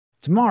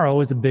Tomorrow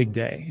is a big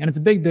day, and it's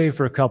a big day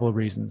for a couple of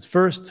reasons.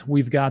 First,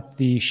 we've got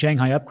the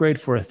Shanghai upgrade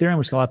for Ethereum,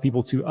 which allows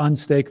people to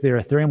unstake their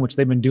Ethereum, which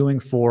they've been doing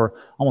for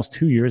almost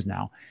 2 years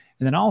now.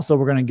 And then also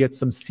we're going to get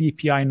some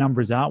CPI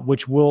numbers out,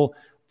 which will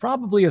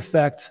probably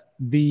affect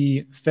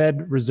the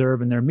Fed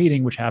Reserve in their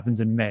meeting, which happens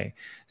in May.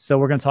 So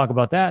we're going to talk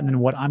about that and then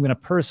what I'm going to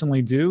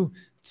personally do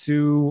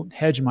to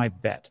hedge my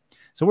bet.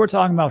 So we're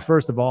talking about,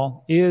 first of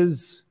all,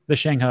 is the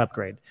Shanghai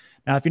upgrade.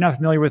 Now, if you're not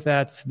familiar with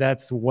that,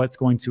 that's what's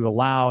going to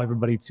allow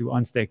everybody to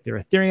unstake their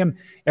Ethereum.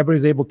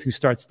 Everybody's able to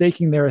start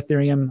staking their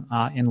Ethereum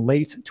in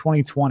late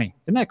 2020.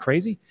 Isn't that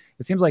crazy?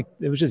 It seems like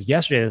it was just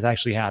yesterday this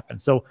actually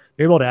happened. So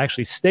they're able to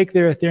actually stake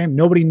their Ethereum.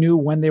 Nobody knew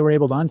when they were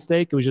able to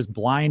unstake. It was just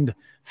blind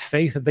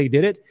faith that they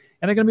did it.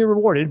 And they're going to be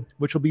rewarded,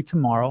 which will be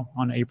tomorrow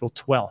on April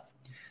 12th.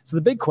 So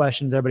the big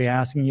questions everybody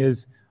asking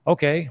is,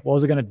 okay, well,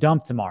 is it going to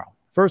dump tomorrow?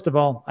 First of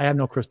all, I have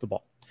no crystal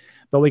ball.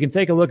 But we can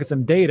take a look at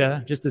some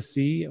data just to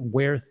see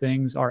where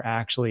things are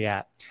actually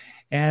at.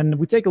 And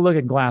we take a look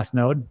at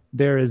Glassnode.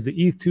 There is the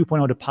ETH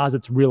 2.0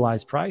 deposits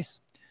realized price,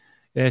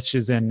 which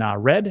is in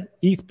red,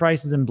 ETH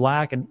price is in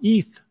black, and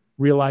ETH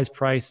realized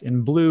price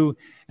in blue,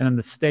 and then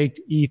the staked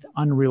ETH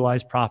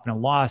unrealized profit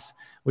and loss,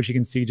 which you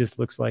can see just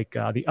looks like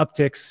the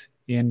upticks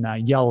in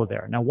yellow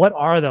there. Now, what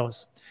are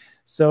those?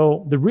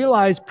 So the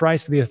realized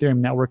price for the Ethereum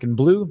network in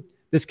blue,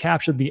 this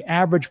captured the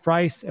average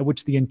price at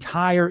which the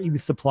entire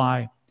ETH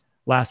supply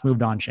last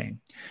moved on chain.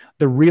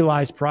 The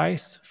realized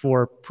price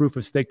for proof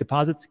of stake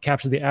deposits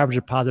captures the average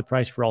deposit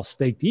price for all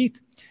staked ETH,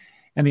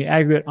 and the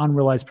aggregate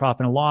unrealized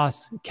profit and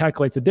loss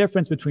calculates the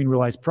difference between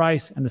realized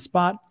price and the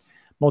spot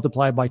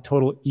multiplied by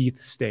total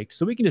ETH staked.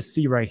 So we can just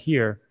see right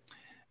here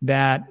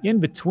that in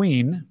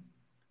between,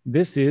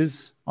 this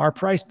is our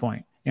price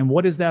point. And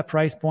what is that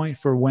price point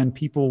for when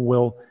people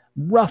will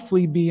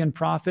roughly be in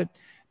profit?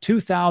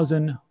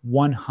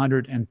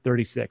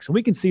 2,136. So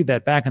we can see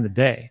that back in the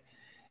day,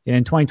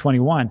 in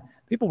 2021,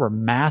 people were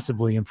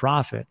massively in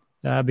profit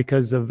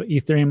because of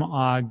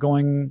Ethereum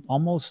going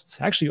almost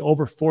actually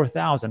over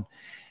 4,000.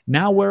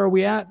 Now, where are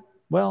we at?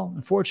 Well,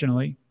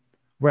 unfortunately,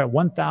 we're at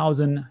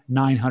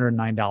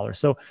 $1,909.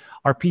 So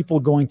are people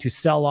going to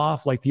sell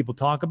off like people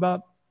talk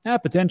about?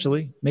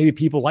 Potentially. Maybe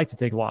people like to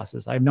take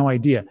losses. I have no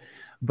idea.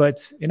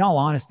 But in all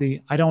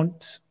honesty, I'm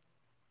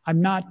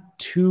not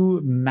too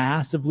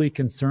massively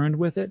concerned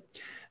with it.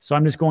 So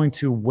I'm just going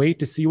to wait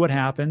to see what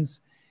happens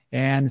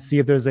and see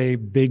if there's a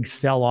big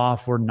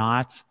sell-off or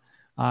not.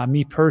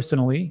 Me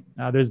personally,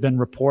 there's been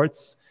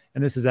reports,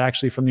 and this is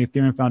actually from the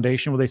Ethereum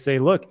Foundation, where they say,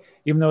 look,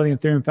 even though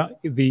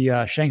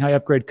the Shanghai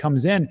upgrade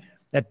comes in,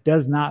 that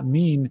does not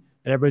mean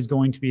that everybody's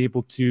going to be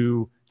able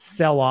to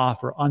sell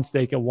off or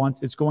unstake at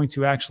once. It's going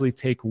to actually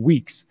take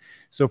weeks.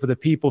 So for the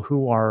people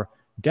who are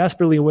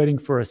desperately waiting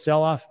for a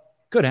sell-off,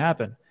 could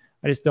happen.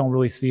 I just don't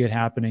really see it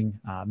happening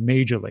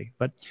majorly.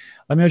 But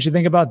let me know what you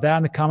think about that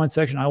in the comment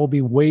section. I will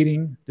be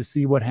waiting to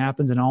see what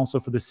happens and also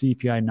for the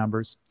CPI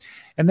numbers.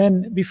 And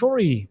then before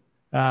we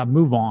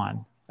move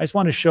on, I just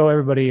want to show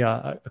everybody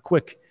a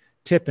quick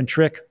tip and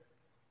trick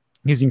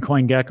using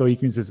CoinGecko. You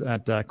can use this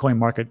at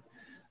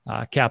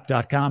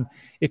coinmarketcap.com.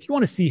 If you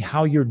want to see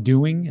how you're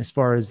doing as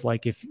far as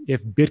like if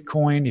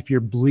Bitcoin, if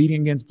you're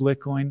bleeding against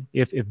Bitcoin,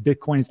 if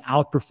Bitcoin is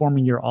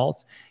outperforming your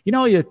alts, you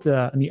know,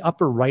 in the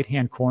upper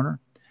right-hand corner,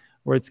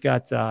 where it's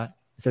got, it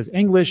says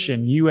English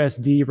and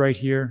USD right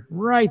here,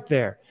 right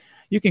there.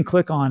 You can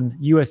click on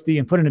USD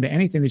and put it into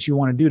anything that you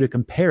want to do to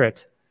compare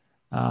it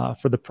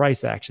for the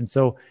price action.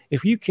 So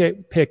if you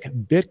pick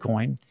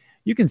Bitcoin,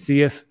 you can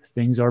see if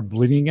things are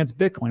bleeding against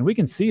Bitcoin. We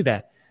can see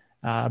that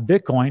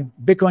Bitcoin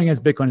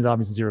against Bitcoin is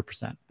obviously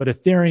 0%. But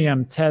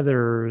Ethereum,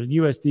 Tether,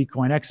 USD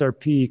Coin,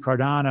 XRP,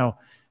 Cardano,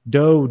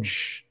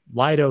 Doge,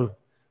 Lido,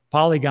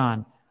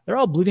 Polygon, they're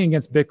all bleeding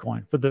against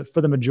Bitcoin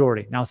for the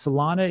majority. Now,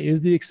 Solana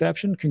is the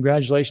exception.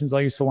 Congratulations,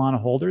 all you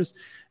Solana holders.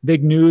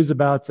 Big news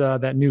about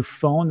that new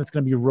phone that's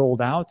going to be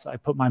rolled out. I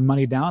put my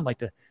money down. I'd like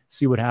to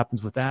see what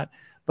happens with that.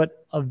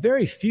 But a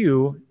very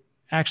few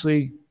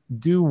actually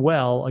do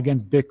well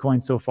against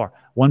Bitcoin so far.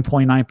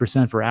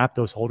 1.9% for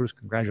Aptos holders.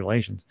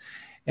 Congratulations.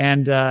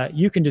 And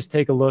you can just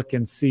take a look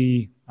and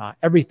see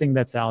everything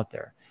that's out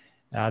there.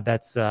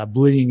 That's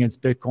bleeding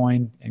against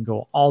Bitcoin and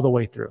go all the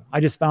way through. I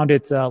just found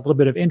it a little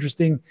bit of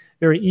interesting,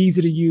 very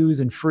easy to use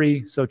and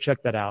free. So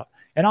check that out.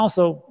 And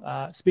also,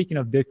 speaking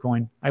of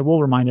Bitcoin, I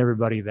will remind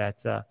everybody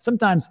that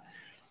sometimes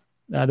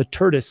the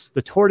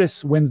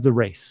tortoise wins the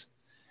race,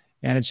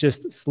 and it's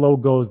just slow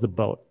goes the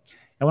boat.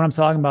 And what I'm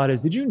talking about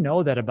is, did you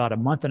know that about a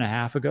month and a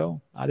half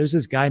ago, there's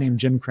this guy named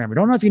Jim Cramer.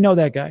 I don't know if you know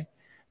that guy,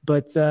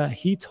 but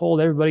he told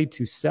everybody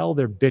to sell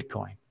their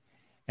Bitcoin.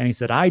 And he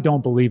said, I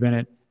don't believe in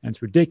it. And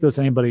it's ridiculous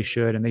anybody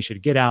should, and they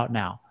should get out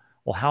now.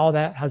 Well,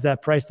 how's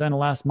that price done in the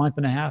last month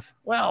and a half?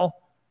 Well,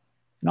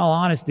 in all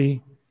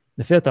honesty,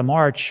 the 5th of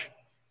March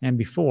and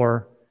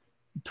before,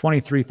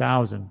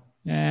 23,000.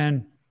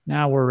 And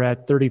now we're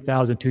at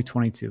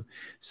 30,222.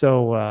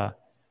 So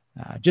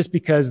just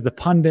because the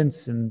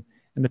pundits and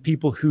the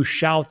people who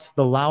shout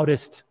the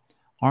loudest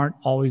aren't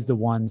always the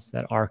ones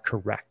that are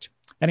correct.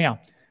 Anyhow,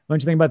 what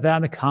do you think about that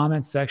in the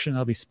comments section?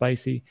 That'll be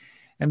spicy.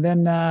 And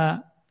then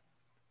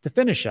to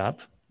finish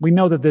up, we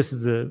know that this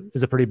is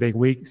a pretty big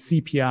week.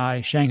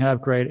 CPI, Shanghai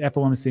upgrade,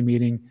 FOMC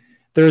meeting,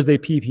 Thursday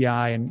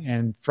PPI,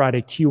 and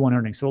Friday Q1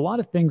 earnings. So a lot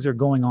of things are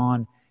going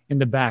on in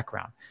the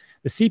background.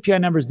 The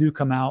CPI numbers do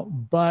come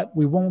out, but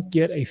we won't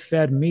get a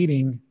Fed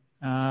meeting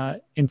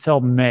until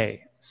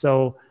May.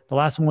 So the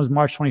last one was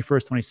March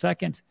 21st,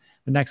 22nd.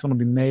 The next one will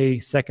be May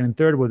 2nd and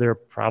 3rd, where they'll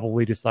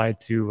probably decide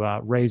to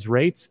raise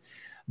rates.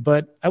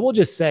 But I will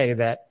just say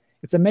that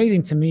it's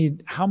amazing to me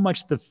how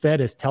much the Fed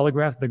has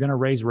telegraphed they're going to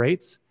raise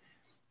rates.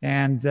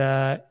 And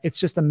it's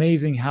just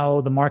amazing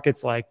how the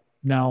market's like,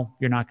 no,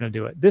 you're not going to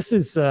do it. This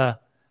is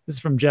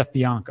from Jeff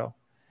Bianco,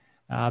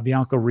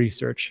 Bianco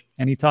Research.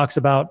 And he talks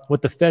about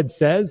what the Fed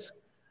says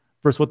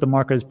versus what the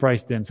market is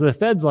priced in. So the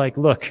Fed's like,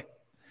 look,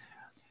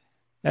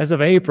 as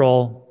of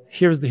April,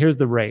 here's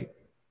the rate,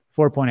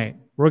 4.8.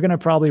 We're going to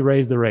probably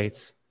raise the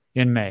rates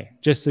in May,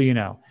 just so you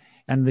know.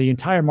 And the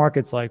entire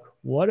market's like,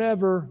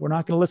 whatever, we're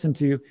not going to listen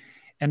to you.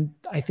 And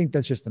I think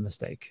that's just a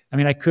mistake. I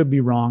mean, I could be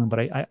wrong, but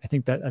I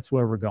think that's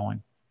where we're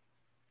going.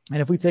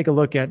 And if we take a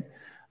look at,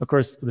 of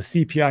course, the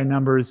CPI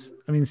numbers,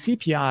 I mean,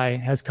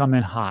 CPI has come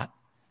in hot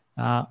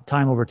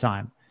time over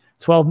time.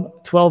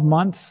 12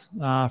 months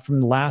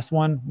from the last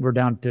one, we're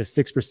down to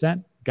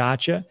 6%.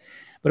 Gotcha.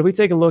 But if we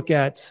take a look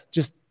at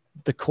just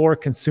the core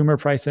consumer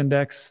price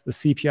index, the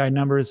CPI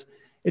numbers,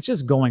 it's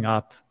just going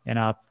up and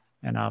up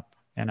and up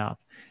and up.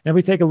 And if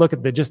we take a look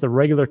at just the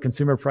regular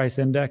consumer price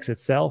index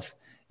itself,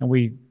 and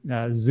we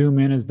zoom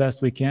in as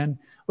best we can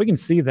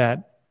see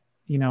that,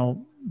 you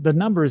know, the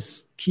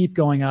numbers keep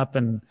going up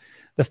and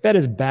the Fed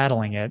is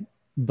battling it.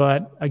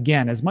 But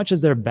again, as much as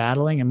they're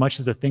battling and much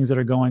as the things that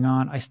are going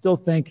on, I still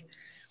think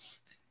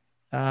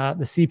the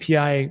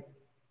CPI,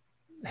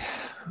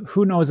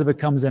 who knows if it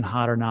comes in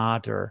hot or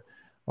not, or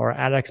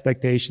at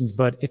expectations.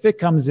 But if it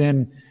comes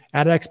in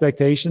at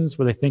expectations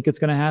where they think it's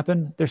going to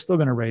happen, they're still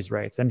going to raise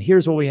rates. And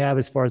here's what we have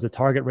as far as the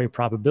target rate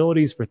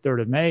probabilities for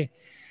 3rd of May.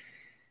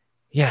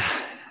 Yeah.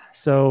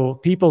 So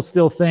people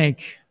still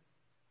think,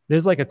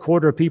 there's like a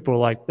quarter of people are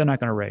like, they're not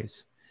going to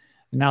raise.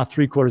 And now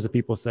 3/4 of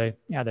people say,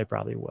 yeah, they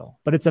probably will.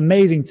 But it's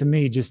amazing to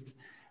me just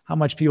how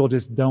much people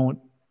just don't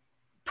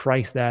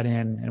price that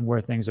in and where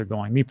things are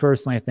going. Me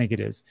personally, I think it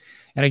is.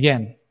 And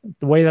again,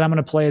 the way that I'm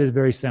going to play it is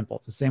very simple.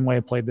 It's the same way I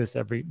played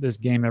this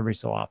game every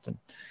so often.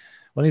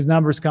 When these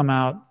numbers come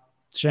out,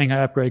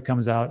 Shanghai upgrade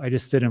comes out, I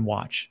just sit and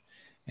watch.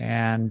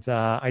 And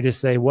I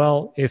just say,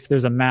 well, if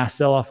there's a mass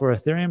sell-off for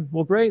Ethereum,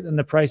 well, great. Then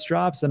the price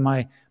drops and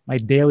my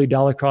daily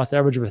dollar cost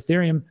average of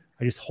Ethereum,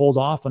 I just hold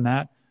off on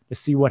that to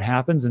see what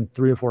happens in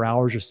 3 or 4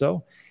 hours or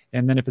so.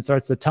 And then if it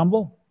starts to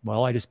tumble,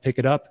 well, I just pick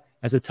it up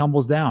as it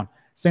tumbles down.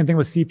 Same thing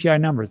with CPI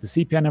numbers. The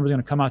CPI number is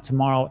going to come out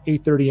tomorrow,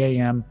 8:30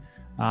 a.m.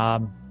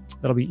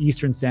 That'll be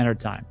Eastern Standard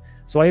Time.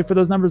 So I wait for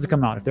those numbers to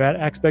come out. If they're at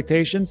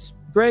expectations,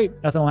 great.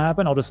 Nothing will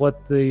happen. I'll just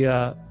let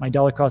my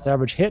dollar cost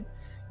average hit.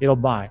 It'll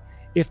buy.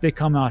 If they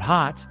come out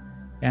hot,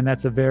 and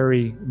that's a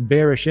very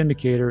bearish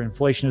indicator,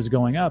 inflation is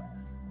going up,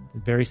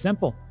 it's very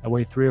simple. I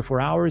wait 3 or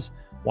 4 hours,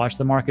 watch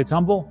the market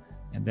tumble,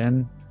 and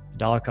then the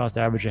dollar cost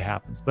average, it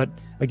happens. But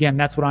again,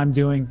 that's what I'm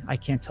doing. I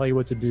can't tell you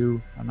what to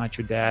do. I'm not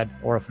your dad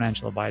or a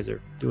financial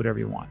advisor. Do whatever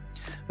you want.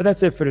 But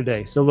that's it for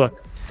today. So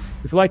look,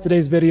 if you like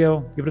today's video,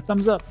 give it a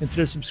thumbs up.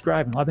 Consider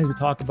subscribing. A lot of things we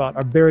talk about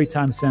are very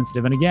time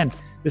sensitive. And again,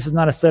 this is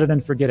not a set it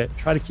and forget it.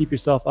 Try to keep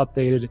yourself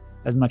updated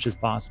as much as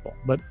possible.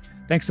 But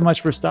thanks so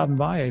much for stopping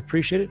by. I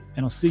appreciate it.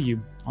 And I'll see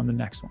you on the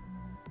next one.